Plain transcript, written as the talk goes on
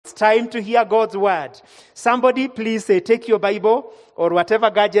time to hear God's word. Somebody please say, take your Bible or whatever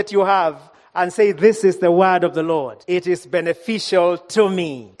gadget you have and say, this is the word of the Lord. It is beneficial to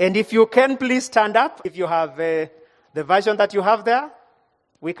me. And if you can, please stand up. If you have the version that you have there,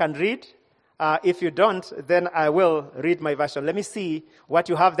 we can read. If you don't, then I will read my version. Let me see what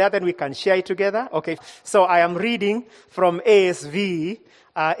you have there, then we can share it together. Okay, so I am reading from ASV.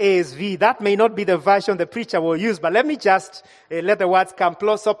 ASV, that may not be the version the preacher will use, but let me just let the words come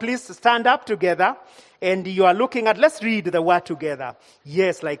close. So please stand up together, and you are looking at, let's read the word together.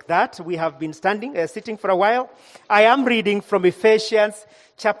 Yes, like that. We have been sitting for a while. I am reading from Ephesians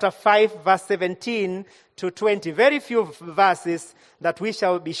chapter 5, verse 17 to 20. Very few verses that we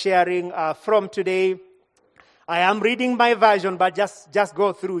shall be sharing from today. I am reading my version, but just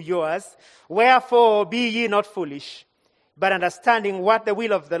go through yours. Wherefore be ye not foolish, but understanding what the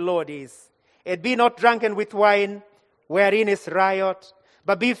will of the Lord is. And be not drunken with wine, wherein is riot,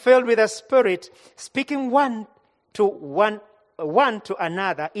 but be filled with the Spirit, speaking one to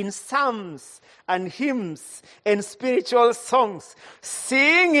another in psalms and hymns and spiritual songs,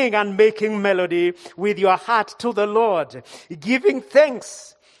 singing and making melody with your heart to the Lord, giving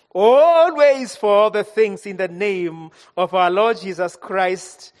thanks always for all the things in the name of our Lord Jesus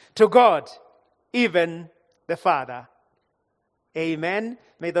Christ to God, even the Father. Amen.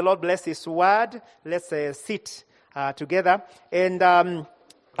 May the Lord bless His word. Let's sit together. And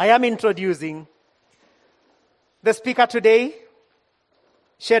I am introducing the speaker today,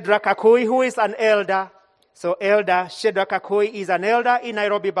 Shedrack Akui, who is an elder. So Elder Shedrack Akui is an elder in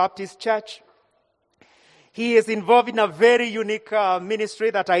Nairobi Baptist Church. He is involved in a very unique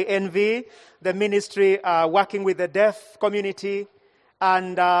ministry that I envy, the ministry working with the deaf community.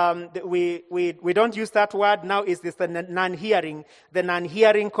 And we don't use that word now. Is this the non-hearing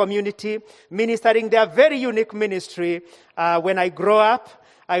community, ministering their very unique ministry. When I grow up,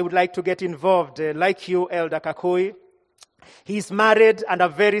 I would like to get involved, like you, Elder Kakoi. He's married and a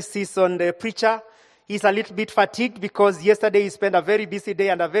very seasoned preacher. He's a little bit fatigued because yesterday he spent a very busy day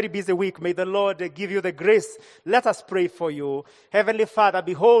and a very busy week. May the Lord give you the grace. Let us pray for you. Heavenly Father,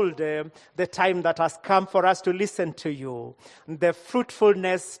 behold the time that has come for us to listen to you, the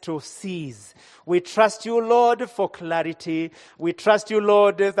fruitfulness to cease. We trust you, Lord, for clarity. We trust you,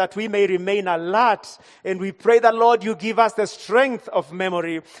 Lord, that we may remain alert. And we pray that, Lord, you give us the strength of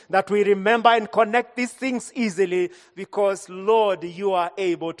memory, that we remember and connect these things easily, because, Lord, you are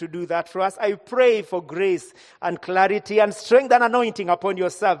able to do that for us. I pray for grace and clarity and strength and anointing upon your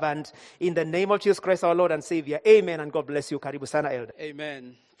servant. In the name of Jesus Christ, our Lord and Savior. Amen. And God bless you. Karibu sana, Elder.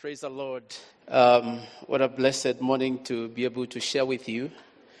 Amen. Praise the Lord. What a blessed morning to be able to share with you.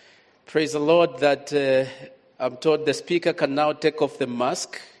 Praise the Lord that I'm told the speaker can now take off the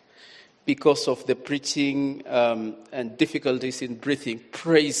mask because of the preaching and difficulties in breathing.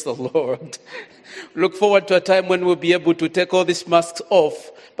 Praise the Lord. Look forward to a time when we'll be able to take all these masks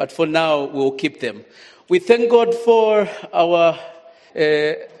off, but for now we'll keep them. We thank God for our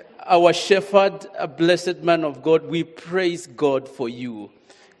shepherd, a blessed man of God. We praise God for you.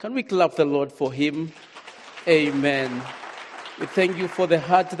 Can we clap the Lord for him? Amen. We thank you for the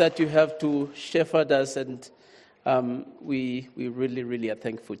heart that you have to shepherd us, and we really, really are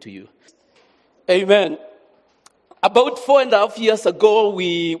thankful to you. Amen. About 4.5 years ago,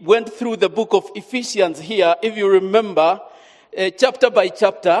 we went through the book of Ephesians here, if you remember, chapter by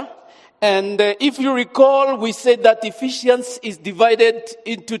chapter. And if you recall, we said that Ephesians is divided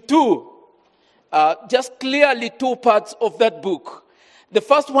into two, just clearly two parts of that book. The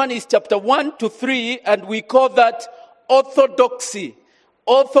first one is chapter 1 to 3, and we call that orthodoxy.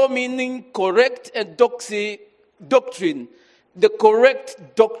 Ortho meaning correct, and doxy, doctrine. The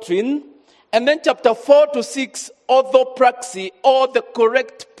correct doctrine. And then chapter 4 to 6, orthopraxy, or the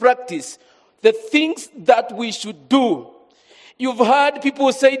correct practice. The things that we should do. You've heard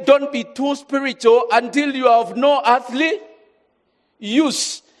people say, don't be too spiritual until you have no earthly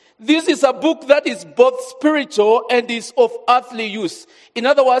use. This is a book that is both spiritual and is of earthly use. In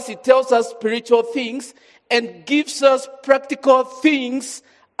other words, it tells us spiritual things and gives us practical things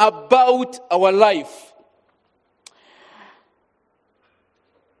about our life.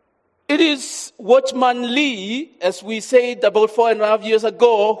 It is Watchman Lee, as we said about 4.5 years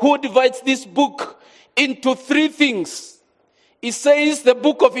ago, who divides this book into three things. He says the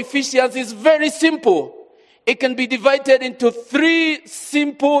book of Ephesians is very simple. It can be divided into three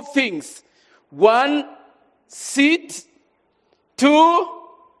simple things. 1, sit. 2,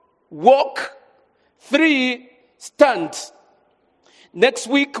 walk. 3, stand. Next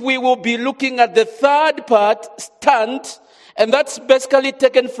week we will be looking at the third part, stand, and that's basically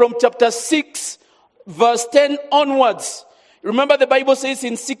taken from chapter 6, verse 10 onwards. Remember the Bible says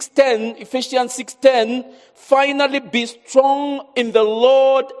in 6:10, Ephesians 6:10, finally be strong in the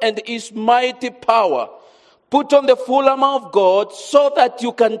Lord and his mighty power. Put on the full armor of God so that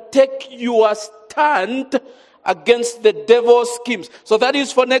you can take your stand against the devil's schemes. So that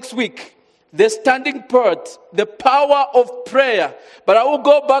is for next week. The standing part, the power of prayer. But I will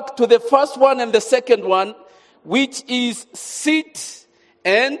go back to the first one and the second one, which is sit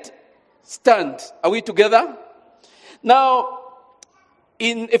and stand. Are we together? Now,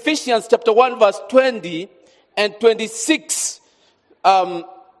 in Ephesians chapter 1, verse 20 and 26,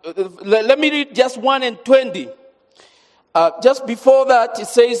 let me read just 1 and 20. Just before that, it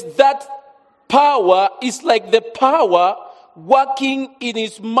says, that power is like the power working in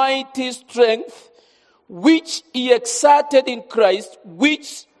his mighty strength, which he exerted in Christ,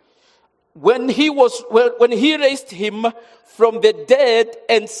 which when he raised him from the dead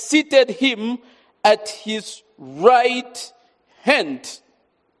and seated him at his right hand.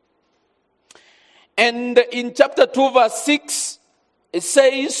 And in chapter 2, verse 6, it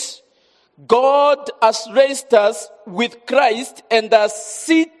says, God has raised us with Christ and has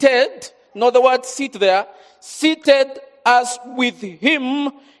seated, not the word sit there, seated us with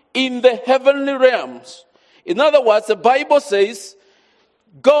him in the heavenly realms. In other words, the Bible says,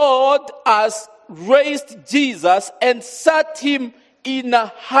 God has raised Jesus and sat him in a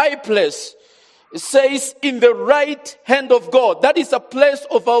high place. It says, in the right hand of God. That is a place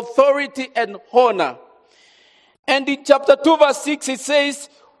of authority and honor. And in chapter 2, verse 6, it says,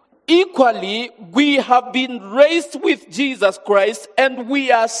 equally, we have been raised with Jesus Christ and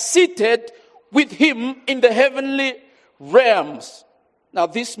we are seated with him in the heavenly realms. Now,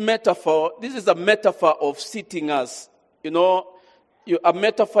 this is a metaphor of seating us. You know, a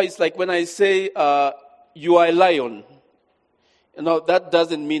metaphor is like when I say, you are a lion. You know, that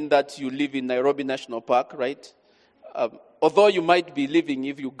doesn't mean that you live in Nairobi National Park, right? Although you might be living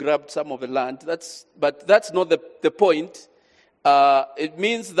if you grabbed some of the land. But that's not the point. It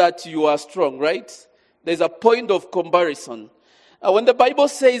means that you are strong, right? There's a point of comparison. When the Bible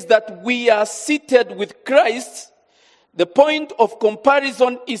says that we are seated with Christ, the point of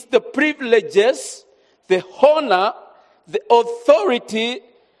comparison is the privileges, the honor, the authority,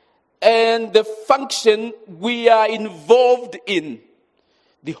 and the function we are involved in.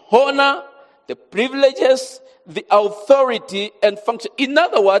 The honor, the privileges, the authority, and function. In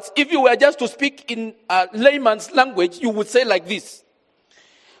other words, if you were just to speak in layman's language, you would say like this.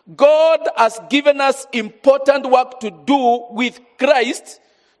 God has given us important work to do with Christ,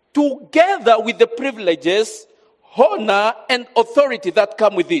 together with the privileges, honor, and authority that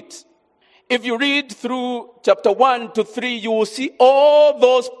come with it. If you read through chapter 1 to 3, you will see all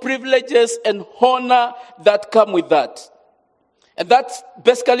those privileges and honor that come with that. And that's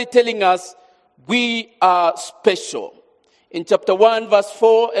basically telling us we are special. In chapter 1, verse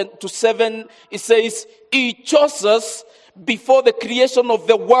 4 and to 7, it says, he chose us before the creation of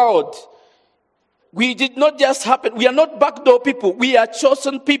the world. We did not just happen. We are not backdoor people. We are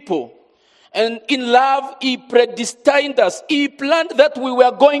chosen people. And in love, he predestined us. He planned that we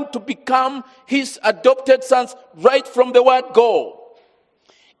were going to become his adopted sons right from the word go.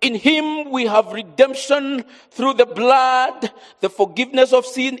 In him we have redemption through the blood, the forgiveness of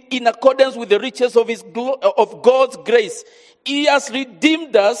sin in accordance with the riches of of God's grace. He has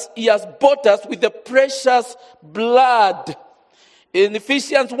redeemed us. He has bought us with the precious blood. In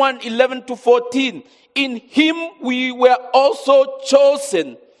Ephesians 1, 11 to 14, in him we were also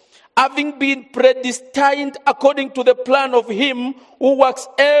chosen, having been predestined according to the plan of him who works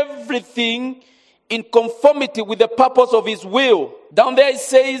everything in conformity with the purpose of his will. Down there it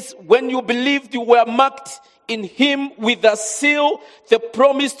says, when you believed, you were marked in him with a seal, the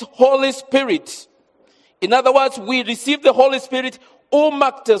promised Holy Spirit. In other words, we received the Holy Spirit who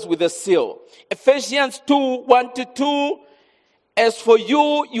marked us with a seal. Ephesians 2, 1 to 2, as for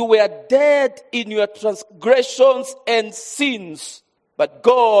you, you were dead in your transgressions and sins, but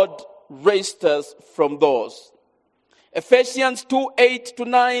God raised us from those. Ephesians 2, 8 to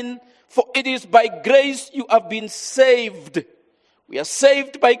 9, for it is by grace you have been saved. We are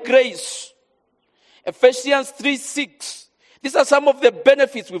saved by grace. Ephesians 3, 6. These are some of the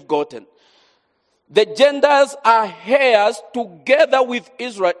benefits we've gotten. The Gentiles are heirs together with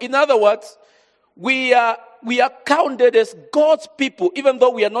Israel. In other words, we are counted as God's people, even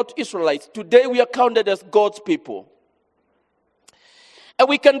though we are not Israelites. Today we are counted as God's people. And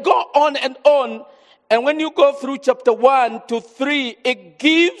we can go on and on. And when you go through chapter 1 to 3, it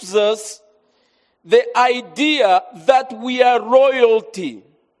gives us the idea that we are royalty.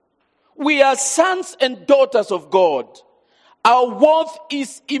 We are sons and daughters of God. Our worth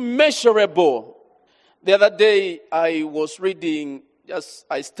is immeasurable. The other day, I was reading,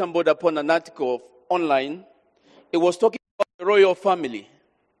 I stumbled upon an article online. It was talking about the royal family.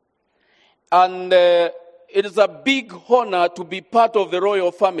 And it is a big honor to be part of the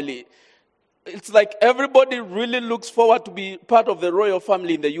royal family. It's like everybody really looks forward to be part of the royal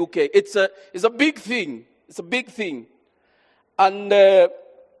family in the UK. It's a big thing. It's a big thing. And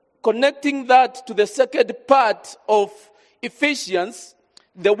connecting that to the second part of Ephesians,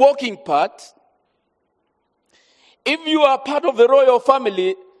 the working part, if you are part of the royal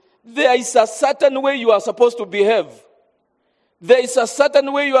family, there is a certain way you are supposed to behave. There is a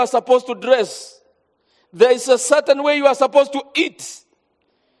certain way you are supposed to dress. There is a certain way you are supposed to eat,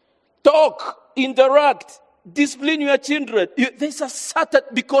 talk, interact, discipline your children. There's a certain,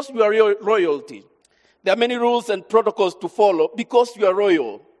 because you are royalty. There are many rules and protocols to follow because you are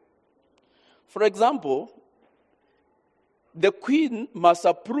royal. For example, the queen must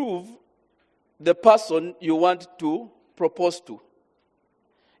approve the person you want to propose to.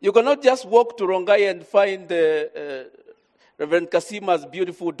 You cannot just walk to Rongai and find Reverend Kasima's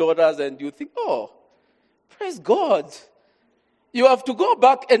beautiful daughters and you think, oh, praise God. You have to go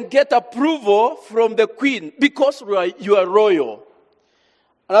back and get approval from the queen because you are royal.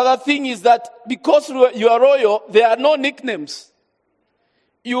 Another thing is that because you are royal, there are no nicknames.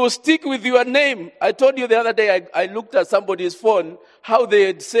 You stick with your name. I told you the other day, I looked at somebody's phone, how they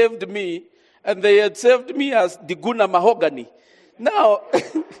had saved me, and they had saved me as Diguna Mahogany. Now,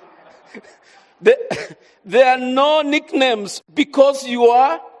 there are no nicknames because you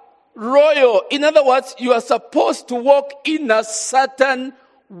are royal. In other words, you are supposed to walk in a certain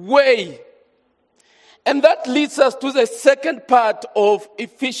way. And that leads us to the second part of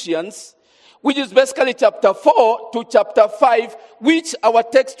Ephesians, which is basically chapter 4 to chapter 5, which our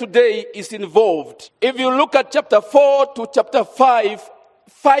text today is involved. If you look at chapter 4 to chapter 5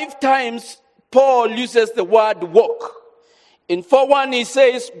 times Paul uses the word walk. In 4:1 he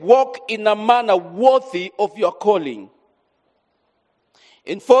says, walk in a manner worthy of your calling.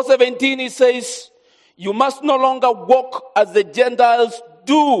 In 4:17 he says, you must no longer walk as the Gentiles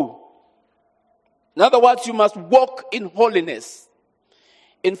do. In other words, you must walk in holiness.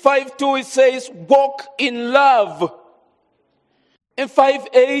 In 5:2 it says, walk in love. In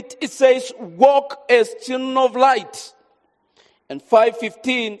 5:8 it says, walk as children of light. And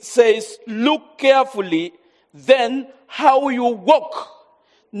 5:15 says, look carefully then how you walk,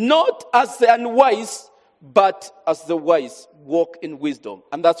 not as the unwise, but as the wise. Walk in wisdom.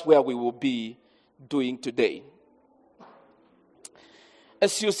 And that's where we will be doing today.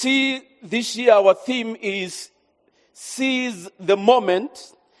 As you see, this year our theme is seize the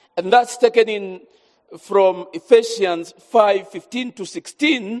moment, and that's taken in from Ephesians 5:15 to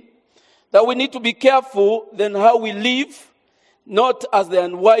 16, that we need to be careful then how we live, not as the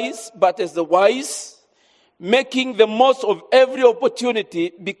unwise, but as the wise, making the most of every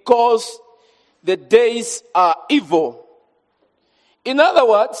opportunity because the days are evil. In other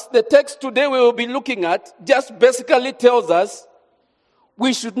words, the text today we will be looking at just basically tells us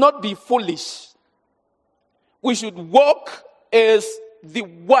we should not be foolish. We should walk as the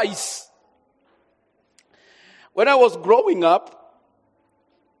wise. When I was growing up,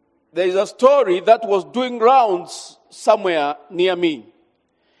 there is a story that was doing rounds somewhere near me.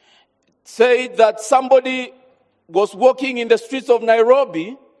 It said that somebody was walking in the streets of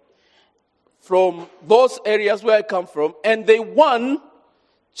Nairobi from those areas where I come from, and they won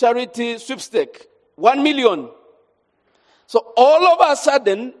charity sweepstake, 1 million. So all of a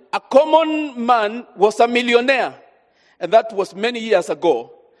sudden, a common man was a millionaire. And that was many years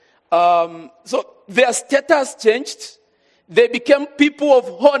ago. So their status changed. They became people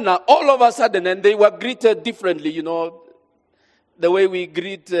of honor all of a sudden, and they were greeted differently, you know, the way we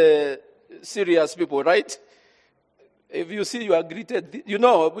greet serious people, right? If you see you are greeted, you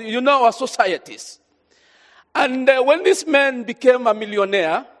know our societies. And when this man became a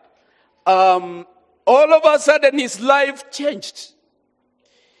millionaire, all of a sudden his life changed.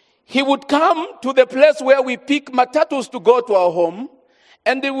 He would come to the place where we pick matatus to go to our home,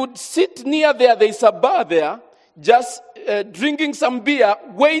 and they would sit near there. There is a bar there, just drinking some beer,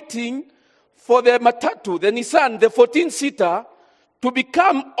 waiting for the matatu, the Nissan, the 14-seater, to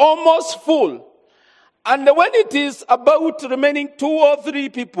become almost full. And when it is about remaining 2 or 3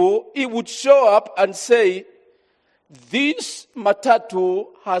 people, he would show up and say, this matatu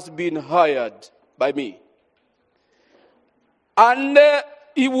has been hired by me. And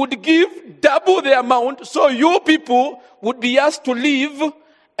he would give double the amount, so you people would be asked to leave,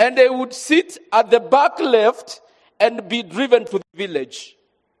 and they would sit at the back left and be driven to the village.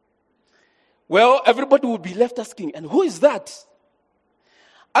 Well, everybody would be left asking, and who is that?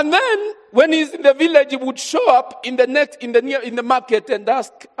 And then, when he's in the village, he would show up in the market and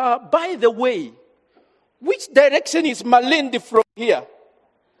ask, by the way, which direction is Malindi from here?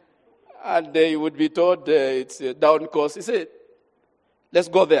 And he would be told it's a down course. He said, let's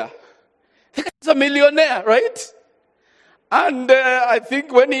go there. He's a millionaire, right? And I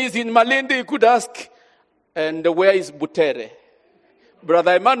think when he's in Malindi, he could ask, and where is Butere?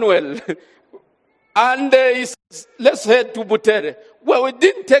 Brother Emmanuel. And he says, let's head to Butere. Well, it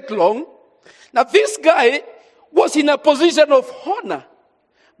didn't take long. Now, this guy was in a position of honor.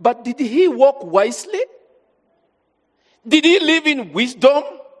 But did he walk wisely? Did he live in wisdom?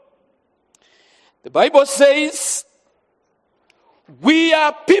 The Bible says, we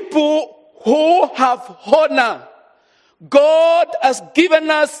are people who have honor. God has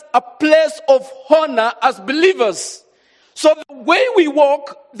given us a place of honor as believers. So the way we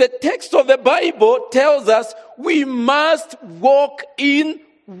walk, the text of the Bible tells us we must walk in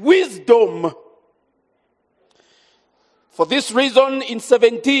wisdom. For this reason, in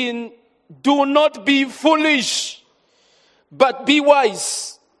 17, do not be foolish, but be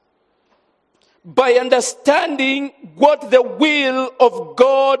wise, by understanding what the will of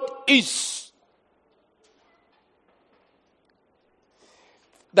God is.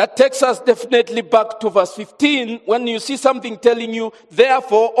 That takes us definitely back to verse 15. When you see something telling you,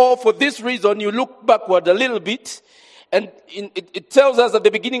 therefore, or for this reason, you look backward a little bit. And it tells us at the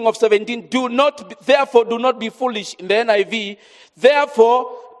beginning of 17, therefore do not be foolish in the NIV.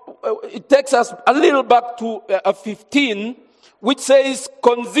 Therefore, it takes us a little back to 15, which says,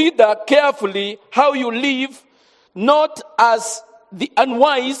 consider carefully how you live, not as the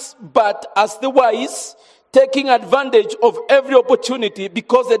unwise, but as the wise, taking advantage of every opportunity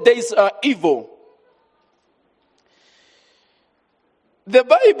because the days are evil. The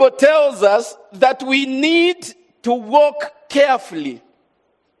Bible tells us that we need to walk carefully.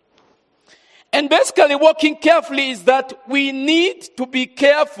 And basically walking carefully is that we need to be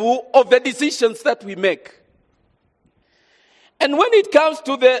careful of the decisions that we make. And when it comes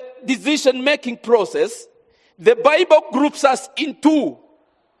to the decision-making process, the Bible groups us in two: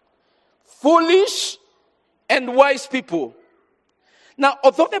 foolish and wise people. Now,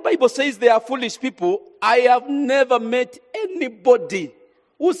 although the Bible says they are foolish people, I have never met anybody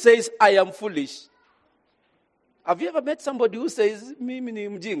who says, I am foolish. Have you ever met somebody who says, mimi ni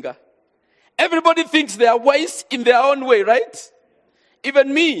mjinga? Everybody thinks they are wise in their own way, right?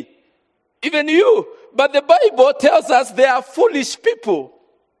 Even me, even you. But the Bible tells us they are foolish people.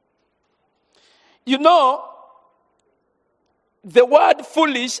 You know, the word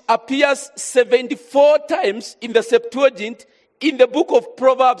foolish appears 74 times in the Septuagint in the book of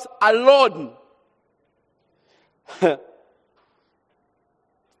Proverbs alone.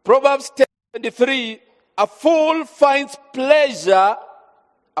 Proverbs 10:23, a fool finds pleasure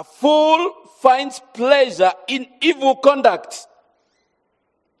in evil conduct.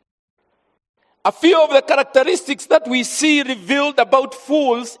 A few of the characteristics that we see revealed about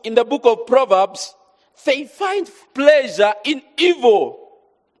fools in the book of Proverbs: they find pleasure in evil.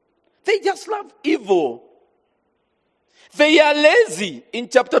 They just love evil. They are lazy in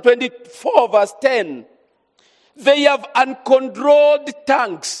chapter 24, verse 10. They have uncontrolled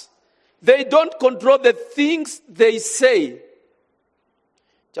tongues. They don't control the things they say.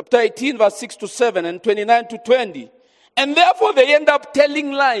 Chapter 18, verse 6 to 7 and 29 to 20. And therefore they end up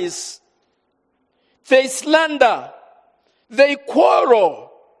telling lies. They slander. They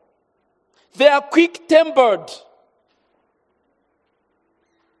quarrel. They are quick-tempered.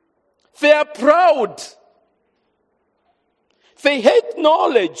 They are proud. They hate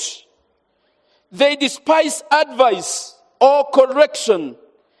knowledge. They despise advice or correction.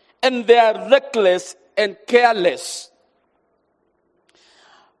 And they are reckless and careless.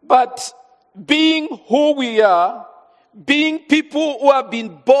 But being who we are, being people who have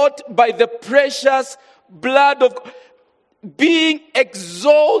been bought by the precious blood of God, being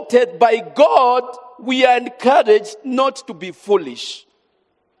exalted by God, we are encouraged not to be foolish.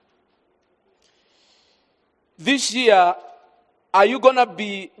 This year, are you going to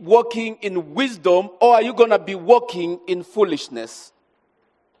be walking in wisdom, or are you going to be walking in foolishness?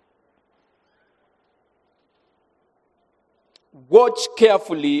 Watch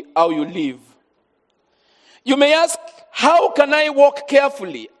carefully how you live. You may ask, how can I walk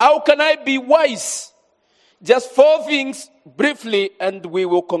carefully? How can I be wise? Just 4 things briefly, and we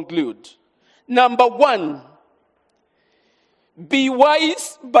will conclude. Number 1, be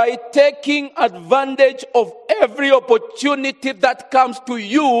wise by taking advantage of every opportunity that comes to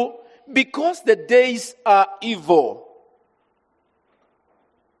you, because the days are evil.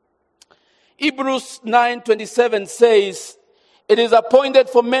 Hebrews 9:27 says, It is appointed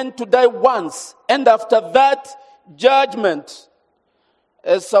for men to die once, and after that, judgment.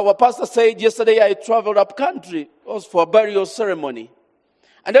 As our pastor said yesterday, I traveled up country. It was for a burial ceremony.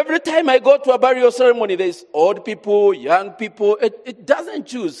 And every time I go to a burial ceremony, there's old people, young people. It doesn't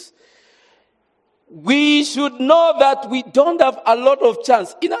choose. We should know that we don't have a lot of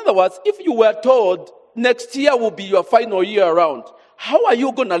chance. In other words, if you were told next year will be your final year around, how are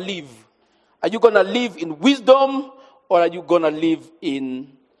you going to live? Are you going to live in wisdom, or are you going to live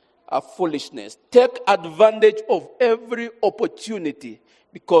in foolishness? Take advantage of every opportunity,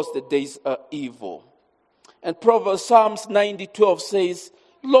 because the days are evil. And Proverbs Psalms 90:12 says,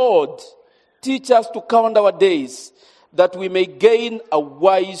 Lord, teach us to count our days, that we may gain a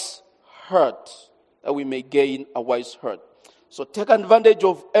wise heart. That we may gain a wise heart. So take advantage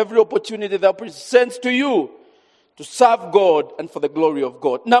of every opportunity that presents to you to serve God and for the glory of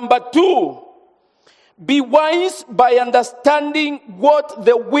God. Number 2, be wise by understanding what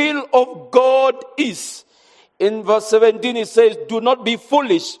the will of God is. In verse 17 it says, do not be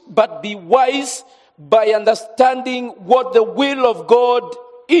foolish, but be wise by understanding what the will of God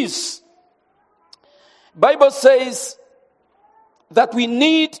is. Bible says that we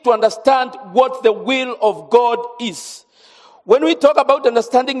need to understand what the will of God is. When we talk about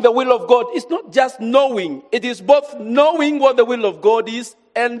understanding the will of God, it's not just knowing. It is both knowing what the will of God is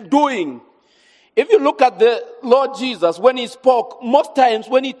and doing. If you look at the Lord Jesus, when he spoke, most times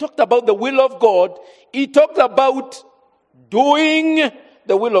when he talked about the will of God, he talked about doing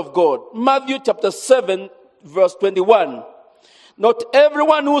the will of God. Matthew chapter 7, verse 21. Not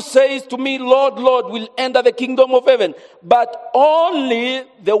everyone who says to me, Lord, Lord, will enter the kingdom of heaven, but only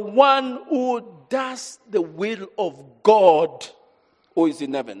the one who does the will of God who is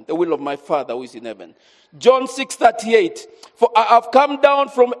in heaven, the will of my Father who is in heaven. John 6:38, for I have come down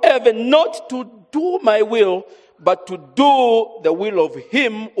from heaven not to do my will, but to do the will of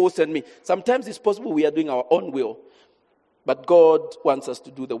him who sent me. Sometimes it's possible we are doing our own will, but God wants us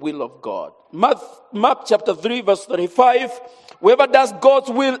to do the will of God. Mark chapter 3, verse 35, whoever does God's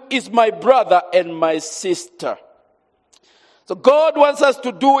will is my brother and my sister. So God wants us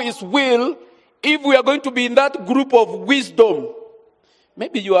to do his will if we are going to be in that group of wisdom.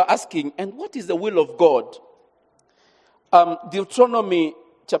 Maybe you are asking, and what is the will of God? Deuteronomy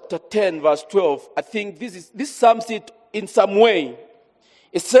chapter 10, verse 12, I think this sums it in some way.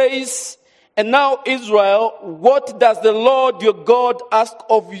 It says, and now Israel, what does the Lord your God ask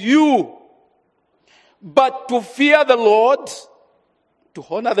of you? But to fear the Lord, to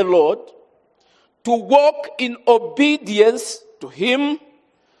honor the Lord, to walk in obedience to him,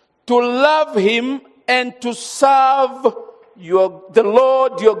 to love him, and to serve the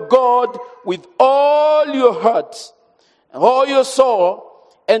Lord your God with all your heart and all your soul,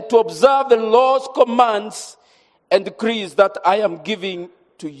 and to observe the Lord's commands and decrees that I am giving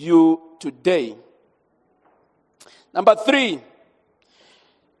to you today. Number 3,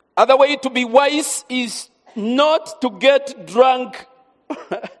 other way to be wise is not to get drunk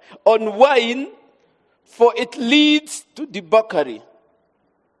on wine, for it leads to debauchery.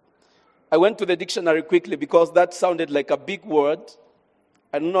 I went to the dictionary quickly because that sounded like a big word.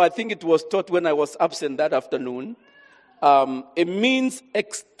 I don't know, I think it was taught when I was absent that afternoon. It means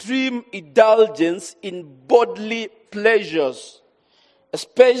extreme indulgence in bodily pleasures,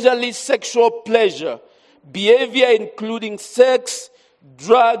 especially sexual pleasure, behavior including sex,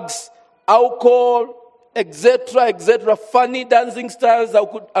 drugs, alcohol, etc., etc., funny dancing styles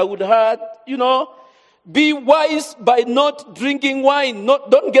I would have, Be wise by not drinking wine.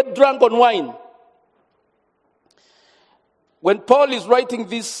 Don't get drunk on wine. When Paul is writing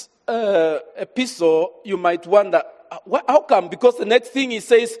this epistle, you might wonder, how come? Because the next thing he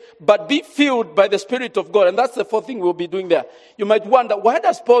says, but be filled by the Spirit of God. And that's the 4th thing we'll be doing there. You might wonder, why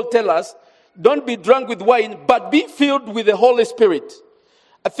does Paul tell us, don't be drunk with wine, but be filled with the Holy Spirit?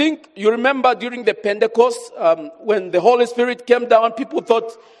 I think you remember during the Pentecost, when the Holy Spirit came down, people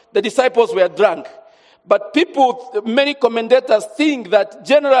thought the disciples were drunk. But many commentators think that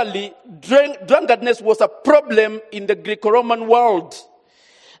generally drunkenness was a problem in the Greco-Roman world.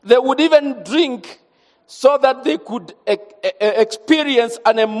 They would even drink so that they could experience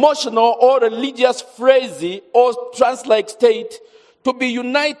an emotional or religious frenzy or trance-like state to be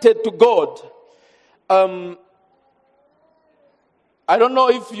united to God. I don't know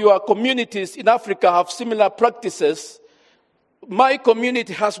if your communities in Africa have similar practices. My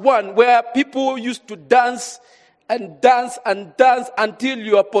community has one where people used to dance and dance and dance until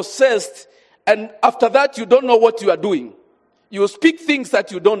you are possessed, and after that you don't know what you are doing. You speak things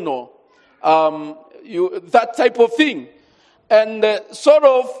that you don't know. That type of thing. And sort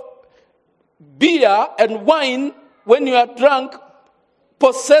of beer and wine when you are drunk,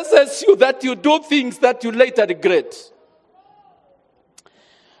 possesses you that you do things that you later regret.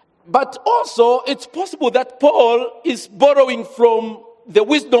 But also, it's possible that Paul is borrowing from the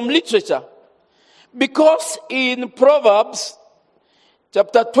wisdom literature. Because in Proverbs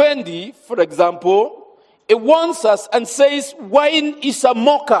chapter 20, for example, it warns us and says, wine is a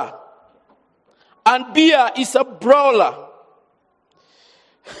mocker and beer is a brawler.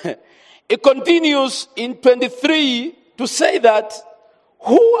 It continues in 23 to say that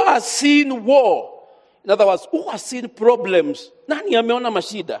who has seen war? In other words, who has seen problems? Nani ameona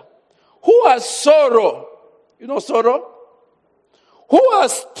mashida? Who has sorrow? You know sorrow? Who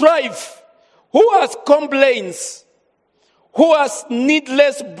has strife? Who has complaints? Who has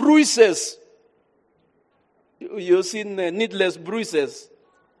needless bruises? You've seen needless bruises.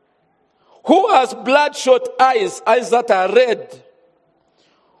 Who has bloodshot eyes, eyes that are red?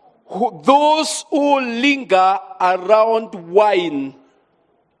 Those who linger around wine.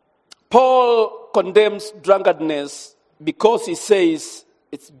 Paul condemns drunkenness because he says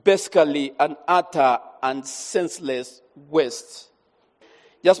it's basically an utter and senseless waste.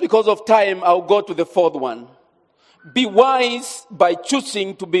 Just because of time, I'll go to the fourth one. Be wise by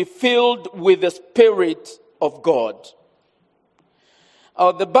choosing to be filled with the Spirit of God.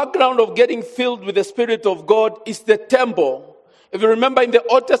 The background of getting filled with the Spirit of God is the temple. If you remember in the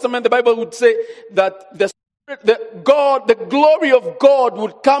Old Testament, the Bible would say that the glory of God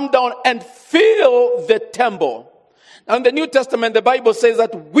would come down and fill the temple. Now in the New Testament, the Bible says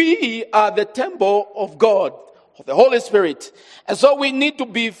that we are the temple of God, of the Holy Spirit. And so we need to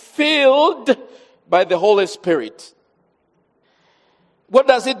be filled by the Holy Spirit. What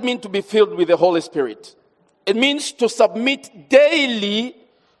does it mean to be filled with the Holy Spirit? It means to submit daily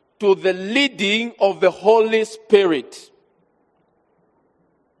to the leading of the Holy Spirit.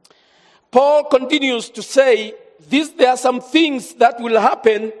 Paul continues to say, there are some things that will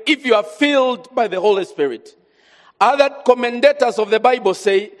happen if you are filled by the Holy Spirit. Other commentators of the Bible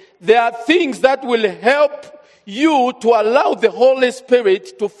say there are things that will help you to allow the Holy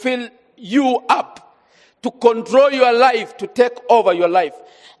Spirit to fill you up, to control your life, to take over your life.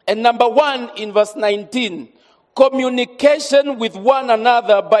 And number one, in verse 19, communication with one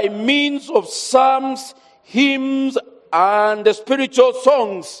another by means of psalms, hymns, and spiritual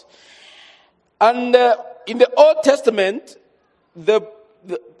songs. And in the Old Testament, the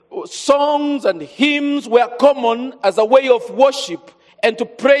songs and hymns were common as a way of worship and to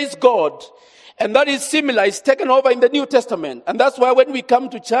praise God. And that is similar. It's taken over in the New Testament. And that's why when we come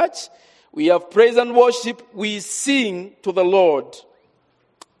to church, we have praise and worship. We sing to the Lord.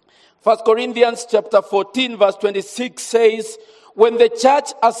 1 Corinthians chapter 14 verse 26 says, when the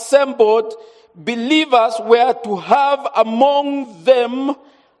church assembled, believers were to have among them,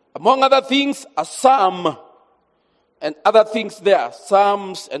 among other things, a psalm and other things there,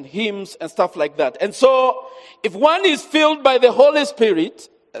 psalms and hymns and stuff like that. And so, if one is filled by the Holy Spirit,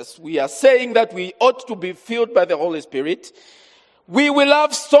 as we are saying that we ought to be filled by the Holy Spirit, we will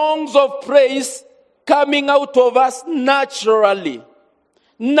have songs of praise coming out of us naturally.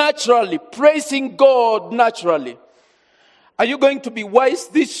 Naturally, praising God naturally. Are you going to be wise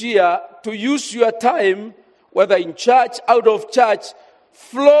this year to use your time, whether in church, out of church,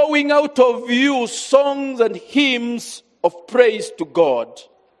 flowing out of you songs and hymns of praise to God?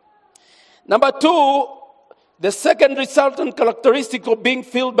 Number two, the second resultant characteristic of being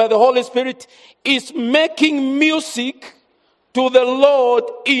filled by the Holy Spirit is making music to the Lord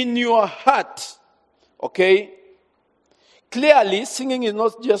in your heart. Okay? Clearly, singing is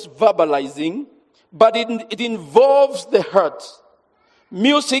not just verbalizing, but it involves the heart.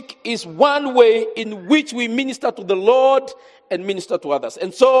 Music is one way in which we minister to the Lord and minister to others.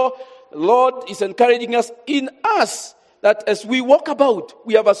 And so, the Lord is encouraging us in us that as we walk about,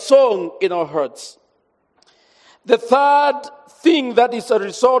 we have a song in our hearts. The third thing that is a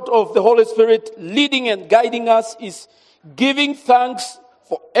result of the Holy Spirit leading and guiding us is giving thanks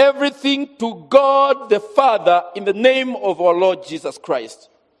for everything to God the Father in the name of our Lord Jesus Christ.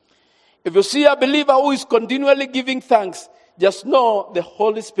 If you see a believer who is continually giving thanks, just know the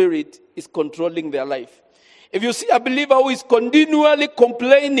Holy Spirit is controlling their life. If you see a believer who is continually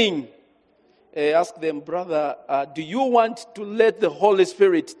complaining, ask them, brother, do you want to let the Holy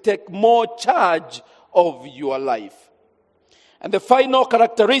Spirit take more charge of your life? And the final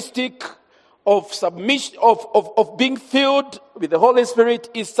characteristic of submission, of being filled with the Holy Spirit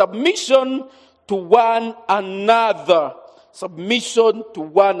is submission to one another. Submission to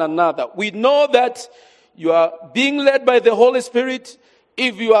one another. We know that you are being led by the Holy Spirit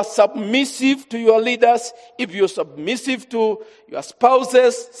if you are submissive to your leaders, if you're submissive to your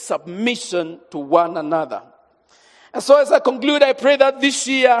spouses, submission to one another. And so as I conclude, I pray that this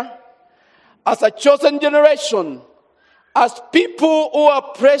year, as a chosen generation, as people who are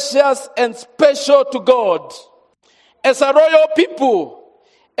precious and special to God, as a royal people,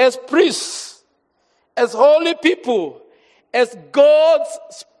 as priests, as holy people, as God's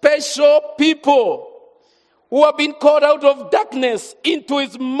special people who have been called out of darkness into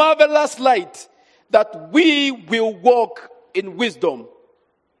his marvelous light, that we will walk in wisdom.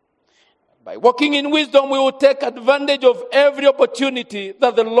 By walking in wisdom, we will take advantage of every opportunity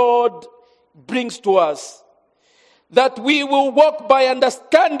that the Lord brings to us. That we will walk by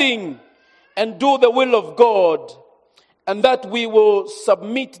understanding and do the will of God. And that we will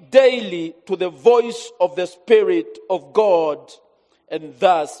submit daily to the voice of the Spirit of God and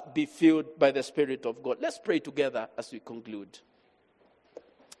thus be filled by the Spirit of God. Let's pray together as we conclude.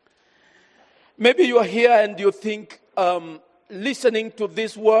 Maybe you are here and you think, listening to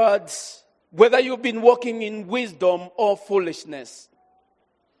these words, whether you've been walking in wisdom or foolishness.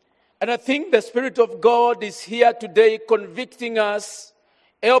 And I think the Spirit of God is here today convicting us,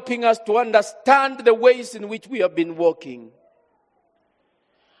 helping us to understand the ways in which we have been walking.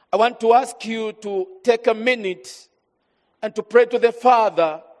 I want to ask you to take a minute and to pray to the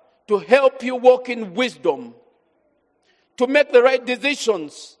Father to help you walk in wisdom, to make the right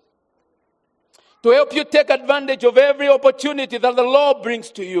decisions, to help you take advantage of every opportunity that the Lord brings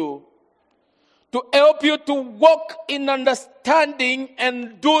to you, to help you to walk in understanding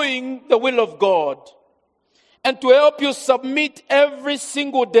and doing the will of God, and to help you submit every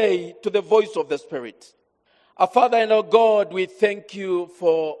single day to the voice of the Spirit. Our Father and our God, we thank you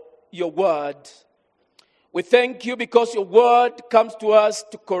for your word. We thank you because your word comes to us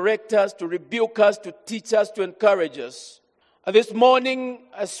to correct us, to rebuke us, to teach us, to encourage us. And this morning,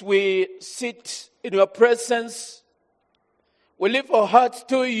 as we sit in your presence, we lift our hearts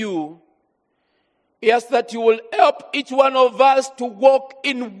to you. We ask that you will help each one of us to walk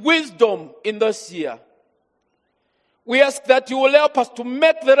in wisdom in this year. We ask that you will help us to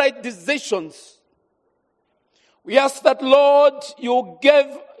make the right decisions. We ask that, Lord, you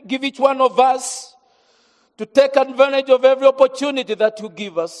give each one of us to take advantage of every opportunity that you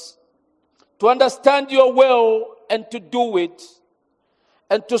give us, to understand your will and to do it,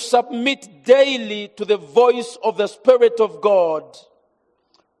 and to submit daily to the voice of the Spirit of God,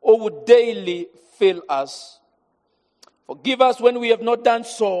 who would daily fill us. Forgive us when we have not done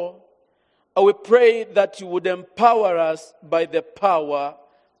so. And we pray that you would empower us by the power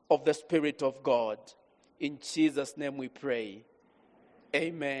of the Spirit of God. In Jesus' name we pray.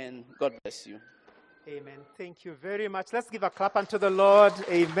 Amen. God bless you. Amen. Thank you very much. Let's give a clap unto the Lord.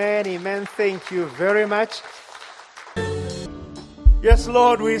 Amen. Amen. Thank you very much. Yes,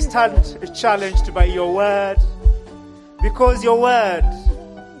 Lord, we stand challenged by your word, because your word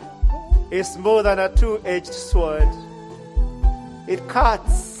is more than a two-edged sword. It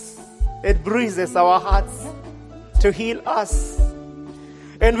cuts, it bruises our hearts to heal us.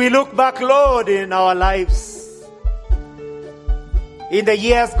 And we look back, Lord, in our lives, in the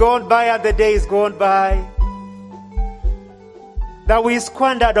years gone by and the days gone by, that we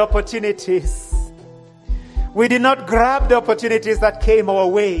squandered opportunities. We did not grab the opportunities that came our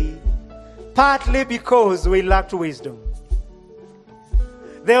way, partly because we lacked wisdom.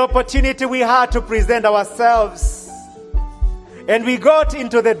 The opportunity we had to present ourselves, and we got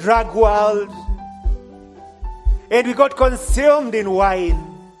into the drug world, and we got consumed in wine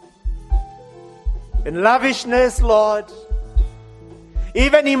and lavishness, Lord,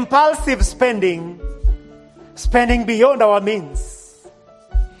 even impulsive spending beyond our means,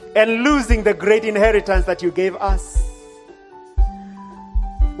 and losing the great inheritance that you gave us.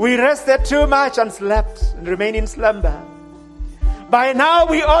 We rested too much and slept and remained in slumber. By now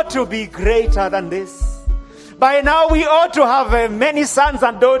we ought to be greater than this. By now we ought to have many sons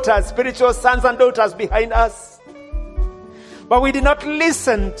and daughters, spiritual sons and daughters behind us. But we did not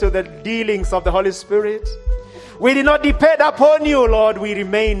listen to the dealings of the Holy Spirit. We did not depend upon you, Lord. We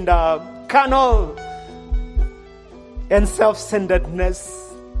remained carnal and self-centeredness.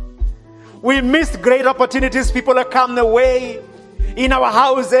 We missed great opportunities. People have come the way in our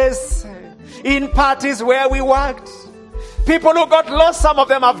houses, in parties where we worked. People who got lost, some of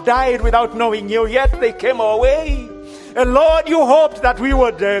them have died without knowing you, yet they came our way. And Lord, you hoped that we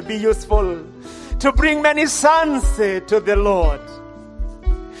would be useful to bring many sons to the Lord.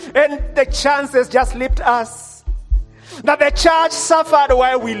 And the chances just slipped us. That the church suffered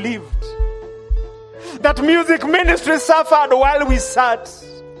while we lived. That music ministry suffered while we sat.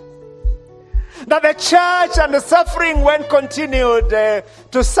 That the church and the suffering went continued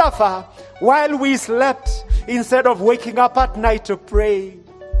to suffer while we slept instead of waking up at night to pray.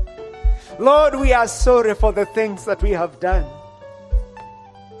 Lord, we are sorry for the things that we have done.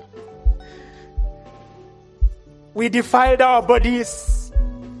 We defiled our bodies,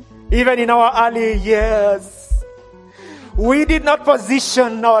 even in our early years. We did not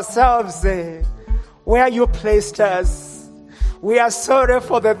position ourselves where you placed us. We are sorry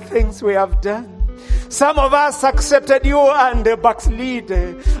for the things we have done. Some of us accepted you and backslid,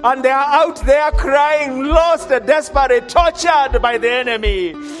 and they are out there crying, lost, desperate, tortured by the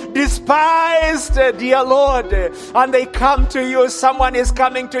enemy, despised, dear Lord. And they come to you. Someone is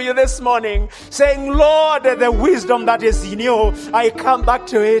coming to you this morning saying, Lord, the wisdom that is in you, I come back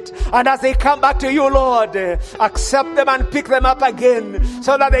to it. And as they come back to you, Lord, accept them and pick them up again,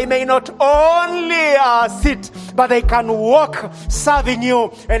 so that they may not only sit, but they can walk serving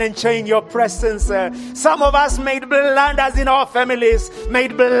you and enjoying your presence. Some of us made blunders in our families,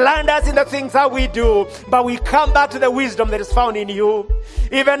 made blunders in the things that we do, but we come back to the wisdom that is found in you.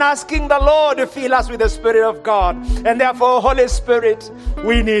 Even asking the Lord to fill us with the Spirit of God. And therefore, Holy Spirit,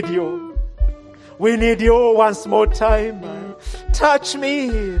 we need you. We need you once more time. Touch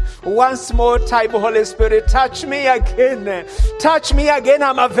me once more time, Holy Spirit. Touch me again. Touch me again.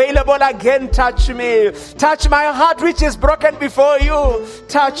 I'm available again. Touch me. Touch my heart which is broken before you.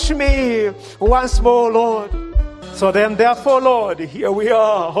 Touch me once more, Lord. So then, therefore, Lord, here we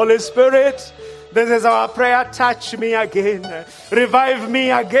are. Holy Spirit, this is our prayer. Touch me again. Revive me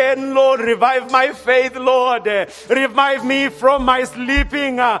again, Lord. Revive my faith, Lord. Revive me from my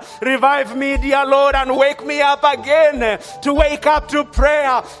sleeping. Revive me, dear Lord, and wake me up again. To wake up to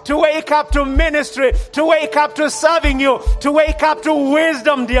prayer. To wake up to ministry. To wake up to serving you. To wake up to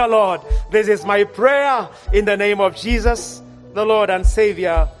wisdom, dear Lord. This is my prayer in the name of Jesus, the Lord and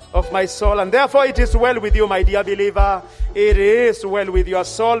Savior of my soul. And therefore it is well with you, my dear believer. It is well with your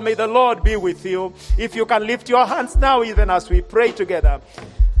soul. May the Lord be with you. If you can lift your hands now, even as we pray together.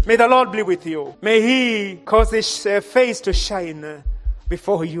 May the Lord be with you. May He cause His face to shine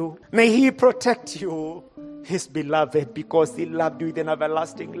before you. May He protect you, His beloved, because He loved you with an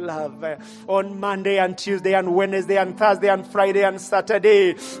everlasting love. On Monday and Tuesday and Wednesday and Thursday and Friday and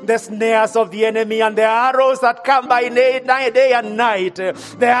Saturday, the snares of the enemy and the arrows that come by day and night,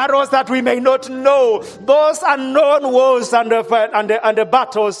 the arrows that we may not know, those unknown wars and the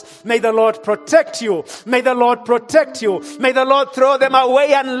battles, may the Lord protect you. May the Lord protect you. May the Lord throw them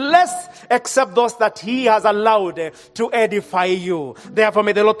away, unless except those that He has allowed to edify you. Therefore,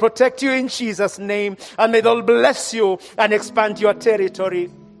 may the Lord protect you in Jesus' name, and may the Lord bless you and expand your territory.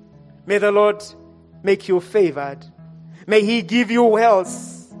 May the Lord make you favored. May He give you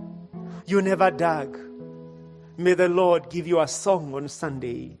wealth you never dug. May the Lord give you a song on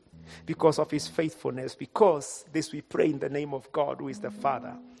Sunday because of His faithfulness. Because this we pray in the name of God, who is the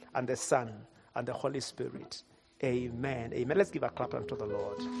Father and the Son and the Holy Spirit. Amen. Amen. Let's give a clap unto the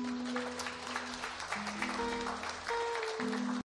Lord.